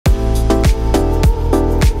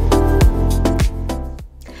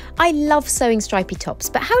I love sewing stripy tops,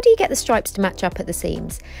 but how do you get the stripes to match up at the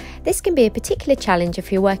seams? This can be a particular challenge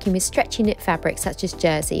if you're working with stretchy knit fabric such as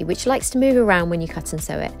jersey, which likes to move around when you cut and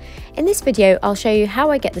sew it. In this video, I'll show you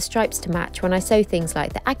how I get the stripes to match when I sew things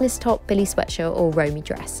like the Agnes top, Billy sweatshirt or Romy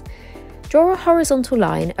dress. Draw a horizontal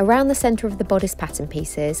line around the centre of the bodice pattern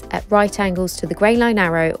pieces at right angles to the grain line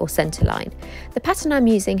arrow or centre line. The pattern I'm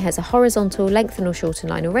using has a horizontal lengthen or shorten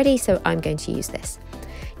line already, so I'm going to use this.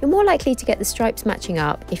 You're more likely to get the stripes matching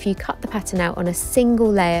up if you cut the pattern out on a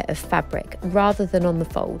single layer of fabric rather than on the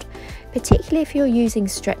fold, particularly if you're using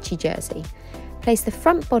stretchy jersey. Place the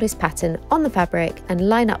front bodice pattern on the fabric and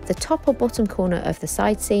line up the top or bottom corner of the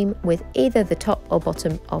side seam with either the top or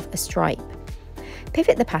bottom of a stripe.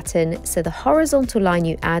 Pivot the pattern so the horizontal line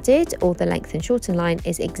you added, or the length and shorten line,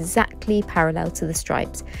 is exactly parallel to the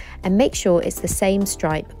stripes, and make sure it's the same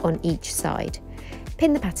stripe on each side.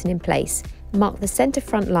 Pin the pattern in place. Mark the centre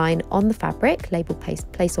front line on the fabric, label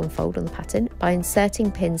place on fold on the pattern, by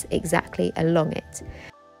inserting pins exactly along it.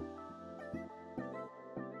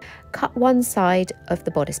 Cut one side of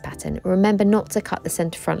the bodice pattern. Remember not to cut the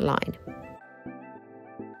centre front line.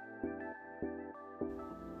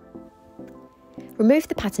 Remove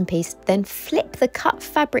the pattern piece, then flip the cut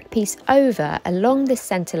fabric piece over along this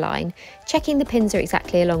centre line, checking the pins are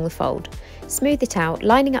exactly along the fold. Smooth it out,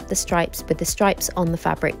 lining up the stripes with the stripes on the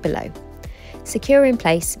fabric below. Secure in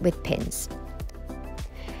place with pins.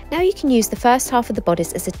 Now you can use the first half of the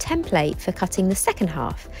bodice as a template for cutting the second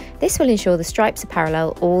half. This will ensure the stripes are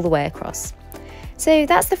parallel all the way across. So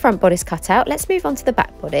that's the front bodice cut out. Let's move on to the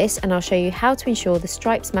back bodice and I'll show you how to ensure the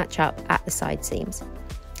stripes match up at the side seams.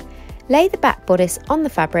 Lay the back bodice on the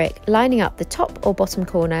fabric, lining up the top or bottom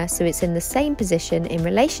corner so it's in the same position in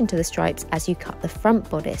relation to the stripes as you cut the front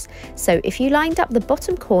bodice. So if you lined up the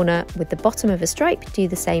bottom corner with the bottom of a stripe, do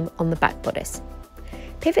the same on the back bodice.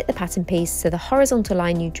 Pivot the pattern piece so the horizontal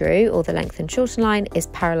line you drew, or the length and shorten line, is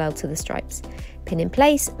parallel to the stripes. Pin in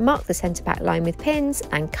place, mark the centre back line with pins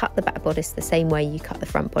and cut the back bodice the same way you cut the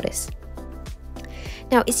front bodice.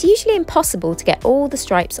 Now, it's usually impossible to get all the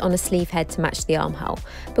stripes on a sleeve head to match the armhole,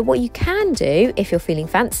 but what you can do, if you're feeling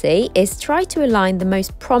fancy, is try to align the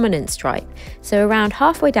most prominent stripe, so around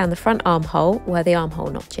halfway down the front armhole where the armhole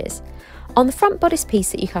notch is. On the front bodice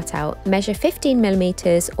piece that you cut out, measure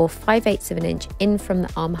 15mm or 5/8 of an inch in from the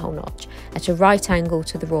armhole notch at a right angle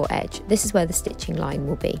to the raw edge. This is where the stitching line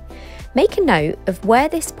will be. Make a note of where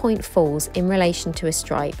this point falls in relation to a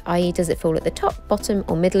stripe, i.e. does it fall at the top, bottom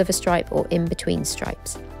or middle of a stripe or in between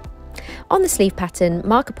stripes. On the sleeve pattern,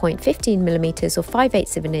 mark a point 15mm or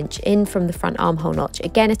 5/8 of an inch in from the front armhole notch,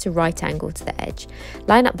 again at a right angle to the edge.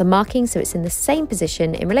 Line up the marking so it's in the same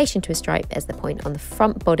position in relation to a stripe as the point on the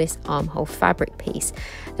front bodice armhole fabric piece.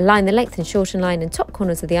 Align the length and shorten line and top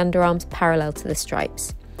corners of the underarms parallel to the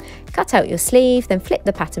stripes. Cut out your sleeve, then flip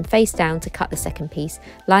the pattern face down to cut the second piece,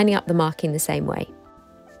 lining up the marking the same way.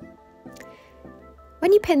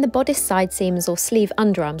 When you pin the bodice side seams or sleeve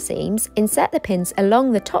underarm seams, insert the pins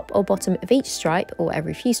along the top or bottom of each stripe, or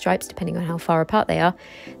every few stripes depending on how far apart they are.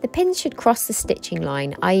 The pins should cross the stitching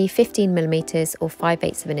line, i.e. 15mm or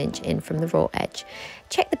 5/8 of an inch in from the raw edge.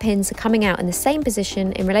 Check the pins are coming out in the same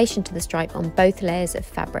position in relation to the stripe on both layers of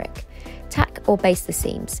fabric. Tack or baste the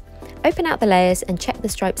seams. Open out the layers and check the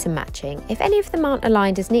stripes are matching. If any of them aren't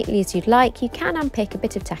aligned as neatly as you'd like, you can unpick a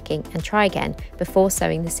bit of tacking and try again before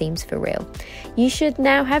sewing the seams for real. You should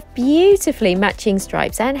now have beautifully matching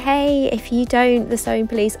stripes, and hey, if you don't, the sewing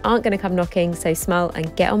police aren't going to come knocking, so smile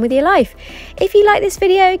and get on with your life. If you like this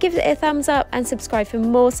video, give it a thumbs up and subscribe for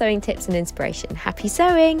more sewing tips and inspiration. Happy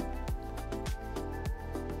sewing!